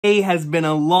It has been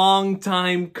a long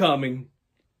time coming.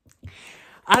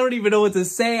 I don't even know what to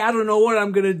say. I don't know what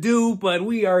I'm gonna do, but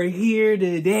we are here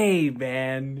today,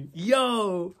 man.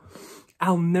 Yo!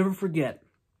 I'll never forget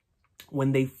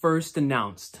when they first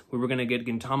announced we were gonna get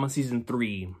Gintama Season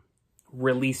 3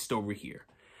 released over here.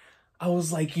 I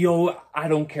was like, yo, I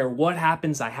don't care what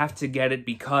happens. I have to get it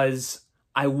because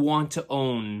I want to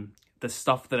own the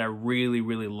stuff that I really,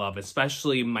 really love,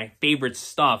 especially my favorite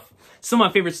stuff. Some of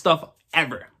my favorite stuff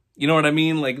ever. You know what I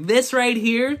mean? Like this right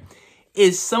here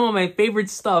is some of my favorite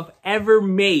stuff ever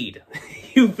made.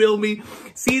 You feel me?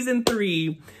 Season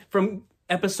 3 from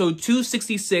episode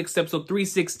 266 to episode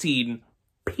 316,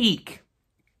 peak.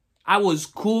 I was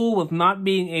cool with not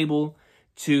being able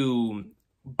to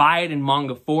buy it in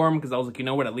manga form because I was like, you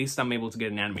know what, at least I'm able to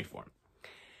get an anime form.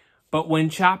 But when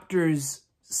chapters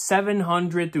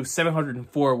 700 through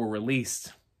 704 were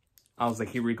released, I was like,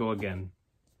 here we go again.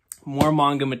 More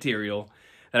manga material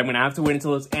that I'm going to have to wait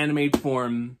until it's animated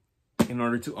form in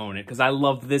order to own it. Because I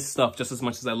love this stuff just as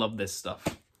much as I love this stuff.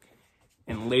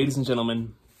 And ladies and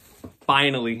gentlemen,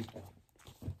 finally,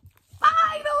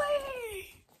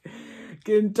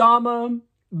 Gintama,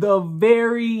 the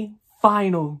very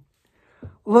final.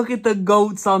 Look at the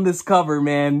goats on this cover,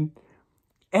 man.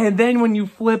 And then when you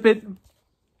flip it,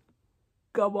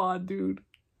 come on, dude.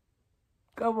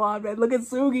 Come on, man. Look at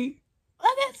Sugi.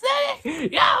 Look at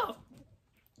Sugi. Yo!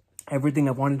 Everything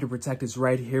I wanted to protect is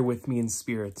right here with me in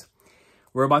spirit.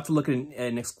 We're about to look at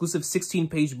an exclusive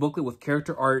 16-page booklet with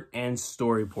character art and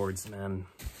storyboards, man.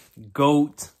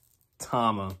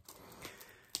 Goat-tama.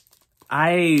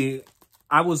 I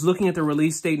was looking at the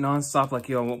release date nonstop, like,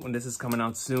 yo, when this is coming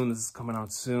out soon, this is coming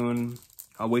out soon.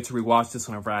 I'll wait to rewatch this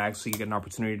whenever I actually get an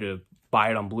opportunity to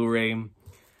buy it on Blu-ray. And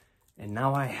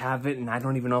now I have it, and I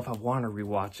don't even know if I want to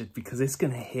rewatch it because it's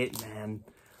gonna hit, man.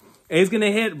 It's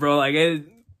gonna hit, bro. Like,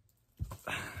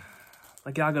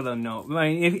 y'all gotta know. I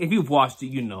mean, if you've watched it,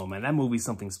 you know, man. That movie's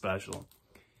something special.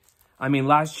 I mean,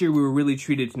 last year we were really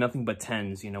treated to nothing but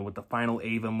 10s, you know, with the final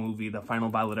Ava movie, the final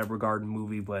Violet Evergarden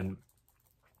movie, but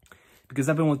because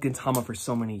I've been with Gintama for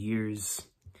so many years,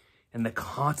 and the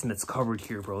content that's covered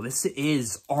here, bro, this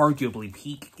is arguably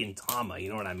peak Gintama, you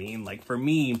know what I mean? Like, for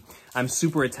me, I'm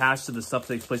super attached to the stuff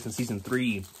that takes place in Season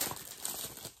 3,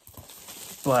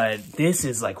 but this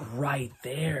is, like, right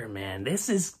there, man. This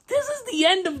is the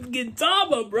end of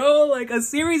Gintama, bro. Like, a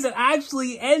series that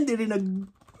actually ended in an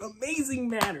amazing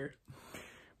manner.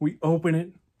 We open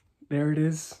it. There it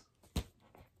is. You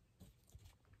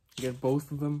get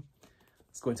both of them.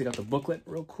 Let's go and take out the booklet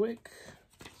real quick.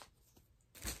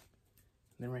 And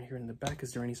then right here in the back,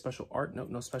 is there any special art? Nope,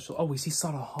 no special. Oh, we see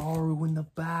Sadaharu in the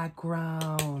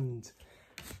background.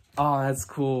 Oh, that's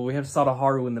cool. We have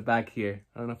Sadaharu in the back here.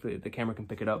 I don't know if the camera can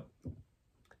pick it up.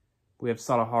 We have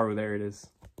Sadaharu. There it is.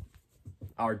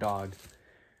 Our dog.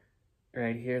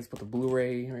 Right here. Let's put the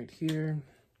Blu-ray right here.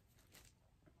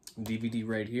 DVD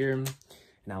right here.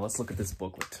 Now let's look at this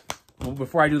booklet. Well,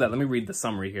 before I do that, let me read the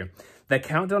summary here. The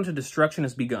countdown to destruction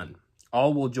has begun.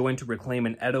 All will join to reclaim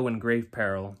an Edo in grave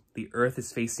peril. The earth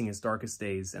is facing its darkest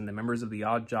days, and the members of the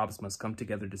odd jobs must come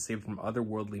together to save from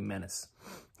otherworldly menace.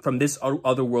 From this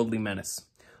otherworldly menace.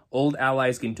 Old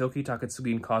allies Gintoki,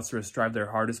 Takatsuki, and Katsura strive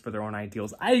their hardest for their own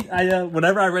ideals.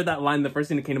 Whenever I read that line, the first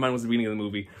thing that came to mind was the beginning of the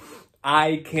movie.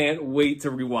 I can't wait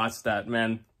to rewatch that,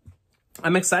 man.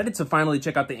 I'm excited to finally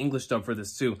check out the English dub for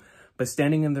this too. But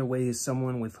standing in their way is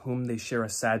someone with whom they share a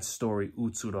sad story,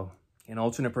 Utsuro. An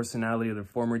alternate personality of their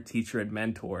former teacher and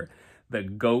mentor. The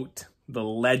GOAT, the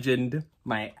legend,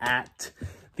 my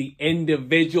the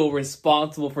individual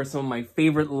responsible for some of my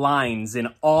favorite lines in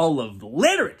all of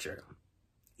literature.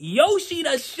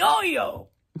 Yoshida Shoyo!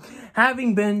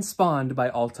 Having been spawned by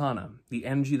Altana, the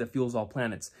energy that fuels all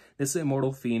planets, this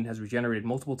immortal fiend has regenerated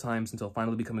multiple times until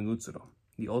finally becoming Utsuro,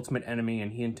 the ultimate enemy,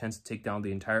 and he intends to take down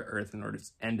the entire Earth in order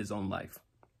to end his own life.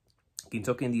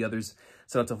 Gintoki and the others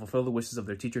set out to fulfill the wishes of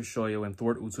their teacher Shoyo and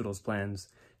thwart Utsuro's plans.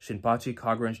 Shinpachi,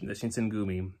 Kagura, and the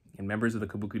Shinsengumi, and members of the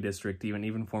Kabuki district,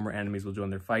 even former enemies, will join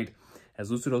their fight. As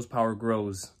Utsuro's power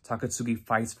grows, Takatsuki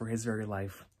fights for his very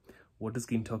life. What does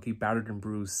Gintoki, battered and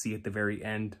bruised, see at the very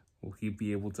end? Will he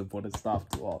be able to put a stop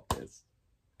to all this?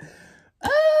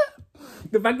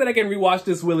 The fact that I can rewatch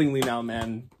this willingly now,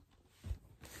 man.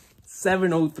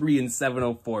 703 and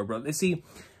 704, bro. See,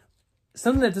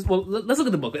 something that just, well, let's look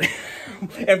at the booklet.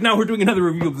 If now we're doing another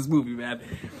review of this movie, man.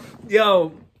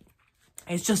 Yo,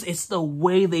 it's the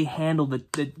way they handle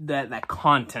that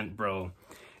content, bro.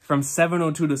 From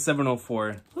 702 to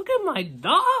 704. Look at my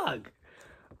dog.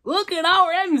 Look at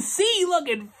our MC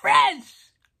looking fresh.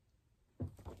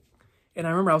 And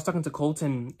I remember I was talking to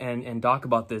Colton and Doc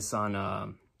about this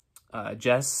on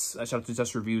Jess, shout out to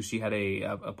Jess Reviews. She had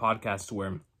a podcast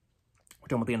where we're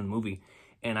talking about the end of the movie.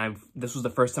 And this was the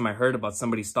first time I heard about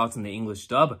somebody's thoughts on the English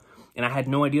dub. And I had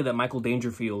no idea that Michael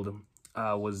Dangerfield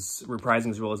was reprising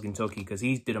his role as Gintoki, because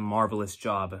he did a marvelous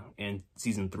job in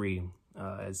season 3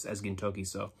 as Gintoki.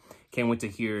 So can't wait to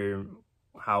hear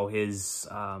how his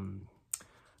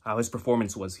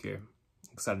performance was here.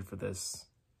 Excited for this.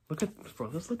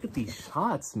 Let's look at these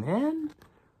shots, man.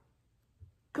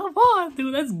 Come on,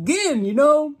 dude, that's Gin, you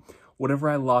know? Whatever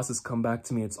I lost has come back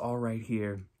to me. It's all right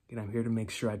here. And I'm here to make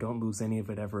sure I don't lose any of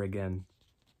it ever again.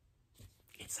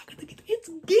 It's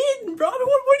Gin, bro.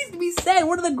 What needs to be said?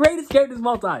 One of the greatest characters of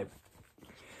all time.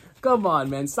 Come on,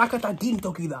 man. Sakata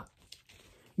Gintoki da.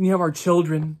 You have our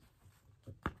children.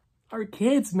 Our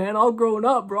kids, man, all grown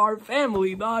up, bro. Our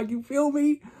family, dog. You feel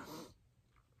me?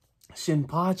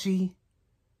 Shinpachi.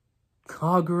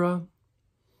 Kagura.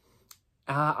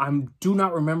 I do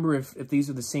not remember if these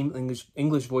are the same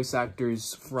English voice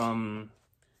actors from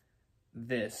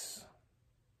this.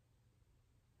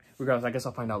 Regardless, I guess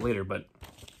I'll find out later, but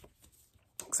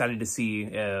excited to see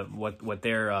what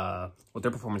their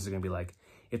performance is going to be like.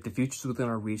 If the future's within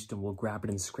our reach, then we'll grab it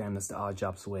and scram this the odd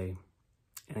jobs way.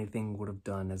 Anything would have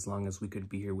done as long as we could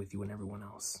be here with you and everyone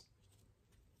else.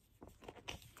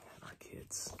 And our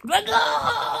kids. Look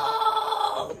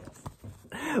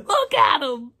at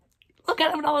him! Look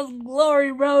at him in all his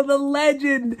glory, bro. The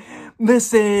legend.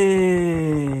 Listen.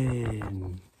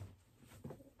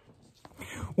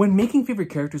 When making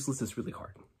favorite characters list is really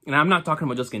hard. And I'm not talking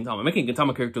about just Gintama. Making a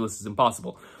Gintama character list is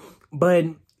impossible. But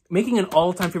making an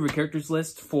all-time favorite characters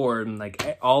list for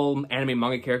like all anime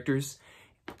manga characters,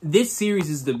 this series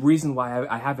is the reason why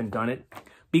I haven't done it.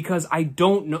 Because I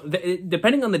don't know,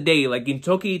 depending on the day, like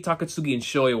Gintoki, Takatsuki, and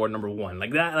Shoyo are #1.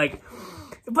 Like that, like...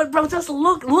 But bro, just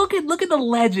look at the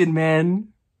legend, man.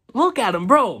 Look at him,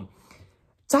 bro.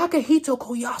 Takahito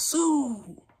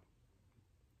Koyasu.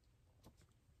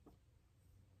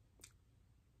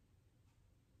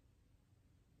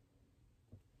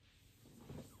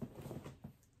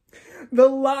 The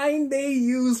line they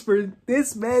use for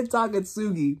this man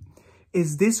Takatsuki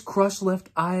is, this crushed left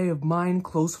eye of mine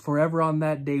closed forever on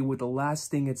that day with the last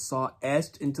thing it saw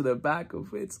etched into the back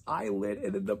of its eyelid,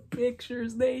 and in the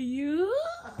pictures they use.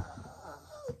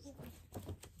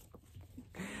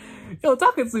 Yo,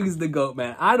 Takatsuki's the GOAT,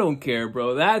 man. I don't care,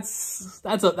 bro. That's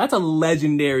a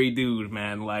legendary dude,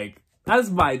 man. Like, that's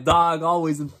my dog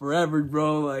always and forever,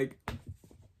 bro. Like,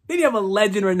 then you have a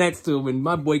legend right next to him, and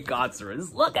my boy Katsura.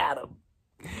 Just look at him.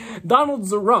 Donald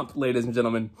Zarump, ladies and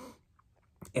gentlemen.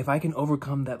 If I can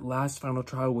overcome that last final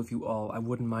trial with you all, I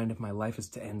wouldn't mind if my life is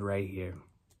to end right here.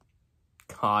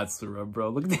 Katsura, bro.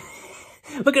 Look at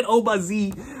look at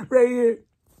Obazi right here.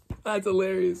 That's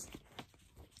hilarious.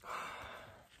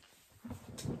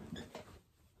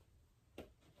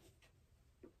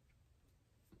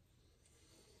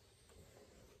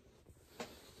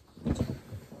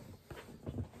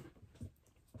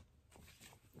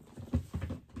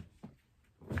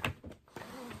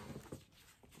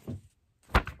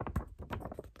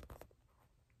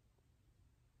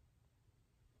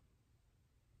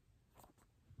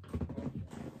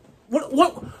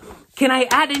 What? Can I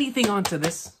add anything onto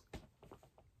this?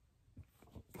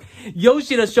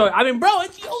 Yoshida Shoyo. I mean, bro,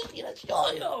 it's Yoshida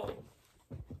Shoyo.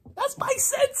 That's my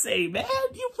sensei, man.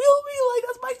 You feel me? Like,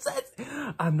 that's my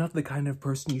sensei. I'm not the kind of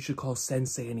person you should call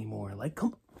sensei anymore. Like,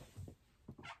 come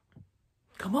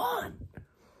on.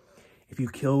 If you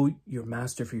kill your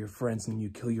master for your friends and you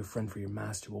kill your friend for your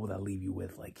master, what will that leave you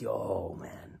with? Like, yo,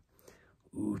 man.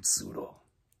 Utsuro.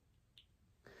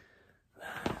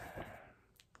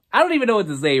 I don't even know what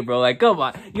to say, bro. Like, come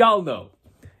on. Y'all know.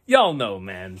 Y'all know,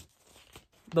 man.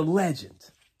 The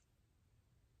legend.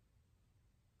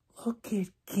 Look at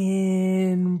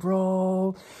Ken,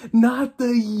 bro. Not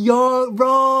the young,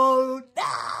 bro.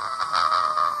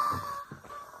 Ah!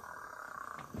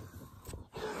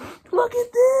 Look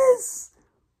at this.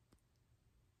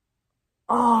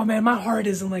 Oh, man, my heart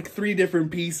is in like 3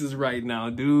 different pieces right now,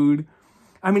 dude.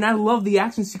 I mean, I love the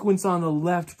action sequence on the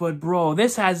left, but bro,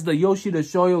 this has the Yoshida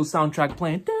Shoyo soundtrack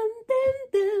playing. Dun, dun,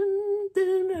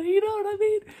 dun, dun, you know what I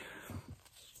mean?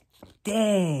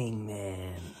 Dang,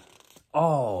 man.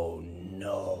 Oh,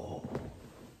 no.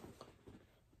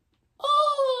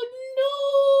 Oh, no.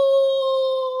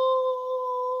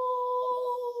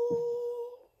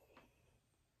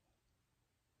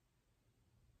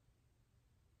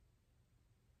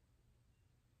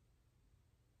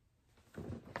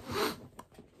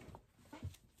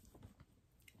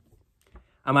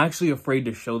 I'm actually afraid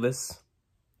to show this.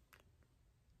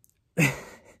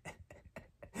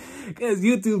 Because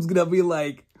YouTube's gonna be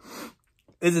like,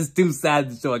 This is too sad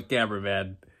to show on camera,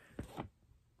 man.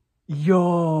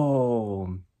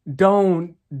 Yo,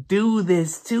 don't do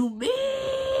this to me.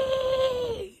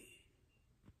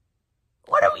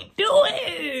 What are we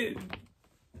doing?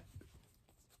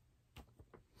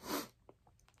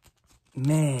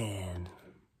 Man.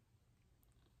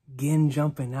 Gin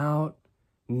jumping out.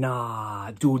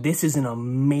 Nah, dude, this is an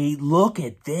amazing... Look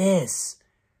at this.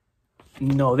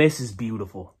 No, this is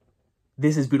beautiful.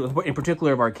 This is beautiful. In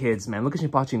particular of our kids, man. Look at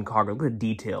Shinpachi and Kagura. Look at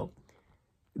the detail.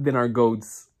 Then our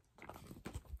goats.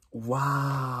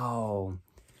 Wow.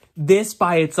 This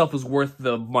by itself is worth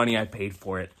the money I paid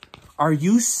for it. Are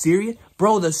you serious?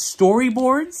 Bro, the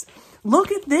storyboards?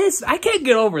 Look at this. I can't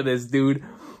get over this, dude.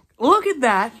 Look at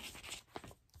that.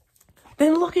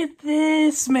 Then look at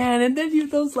this, man. And then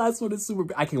those last one is super...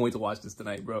 I can't wait to watch this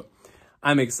tonight, bro.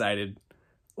 I'm excited.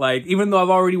 Like, even though I've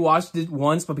already watched it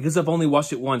once, but because I've only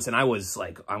watched it once, and I was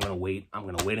like, I'm gonna wait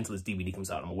until this DVD comes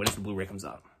out. I'm gonna wait until the Blu-ray comes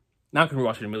out. Now I can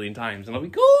rewatch it a million times, and I'll be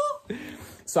cool.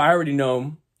 So I already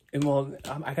know, and well,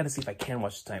 I gotta see if I can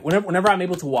watch it tonight. Whenever I'm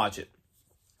able to watch it,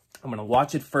 I'm gonna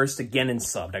watch it first again in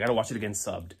subbed. I gotta watch it again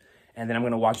subbed, and then I'm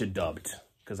gonna watch it dubbed,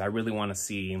 because I really want to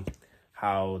see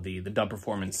how the dub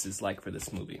performance is like for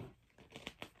this movie.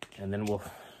 And then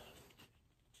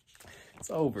it's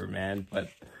over, man, but...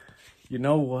 You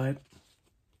know what?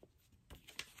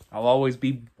 I'll always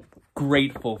be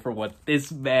grateful for what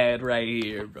this man right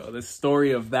here, bro. The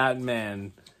story of that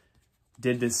man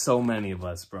did to so many of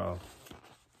us, bro.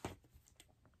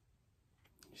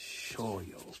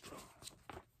 Shoyo, bro.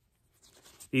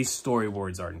 These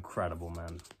storyboards are incredible,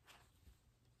 man.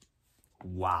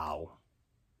 Wow.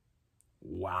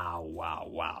 Wow, wow,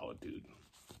 wow, dude.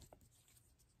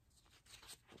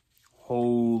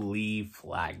 Holy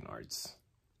flagnards.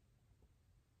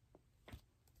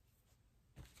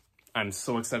 I'm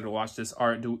so excited to watch this.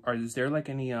 Is there like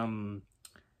any are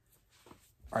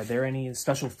there any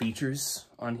special features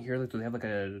on here? Like, do they have like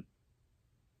a...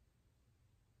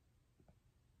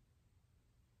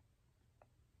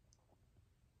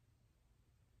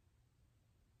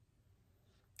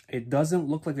 It doesn't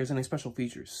look like there's any special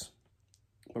features.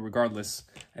 But regardless,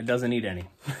 it doesn't need any.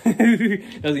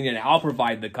 It doesn't need any. I'll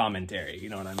provide the commentary, you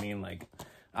know what I mean? Like,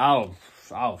 I'll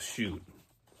shoot.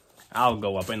 I'll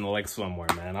go up in the lake somewhere,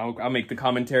 man. I'll make the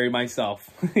commentary myself.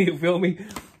 You feel me?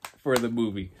 For the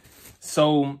movie.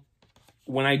 So,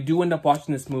 when I do end up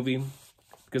watching this movie,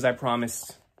 because I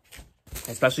promised,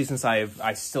 especially since I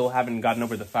still haven't gotten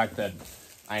over the fact that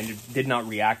I did not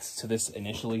react to this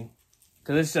initially.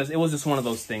 Because it was just one of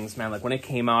those things, man. Like, when it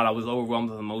came out, I was overwhelmed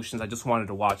with emotions. I just wanted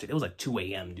to watch it. It was like 2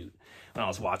 a.m., dude, when I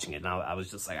was watching it. And I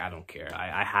was just like, I don't care.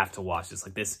 I have to watch this.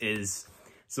 Like, this is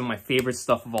some of my favorite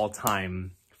stuff of all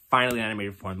time. Finally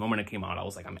animated form. The moment it came out, I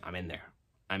was like, I'm in there.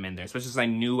 I'm in there. Especially since I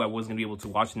knew I wasn't going to be able to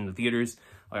watch it in the theaters.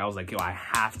 Like, I was like, yo, I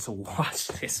have to watch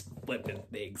this flipping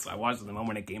thing. So I watched it the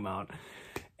moment it came out.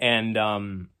 And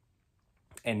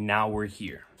now we're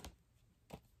here.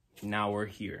 Now we're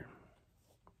here.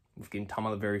 With Gintama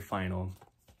the very final.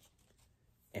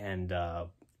 And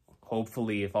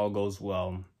hopefully, if all goes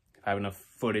well, if I have enough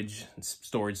footage and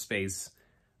storage space,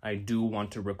 I do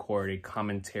want to record a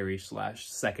commentary /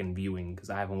 second viewing, because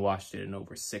I haven't watched it in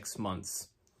over 6 months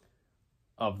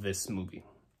of this movie.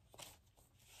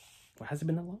 Well, has it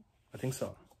been that long? I think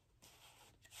so.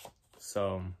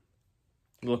 So,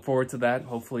 look forward to that.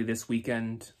 Hopefully this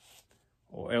weekend,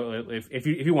 or if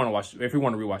you want to watch, if you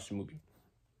want to rewatch the movie,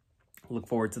 look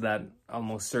forward to that. I'll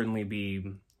most certainly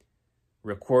be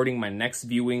recording my next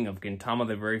viewing of Gintama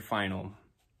the very final,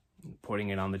 and putting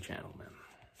it on the channel, man.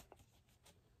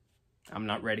 I'm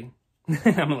not ready. I'm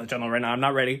gonna let y'all know right now, I'm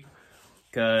not ready.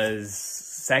 Because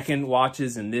second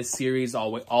watches in this series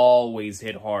always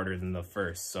hit harder than the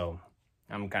first. So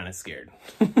I'm kind of scared.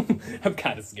 I'm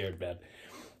kind of scared, man.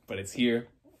 But it's here.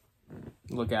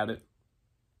 Look at it.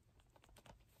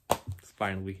 It's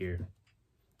finally here.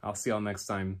 I'll see y'all next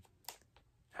time.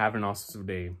 Have an awesome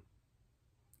day.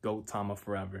 Gintama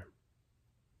forever.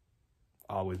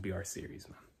 Always be our series,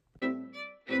 man.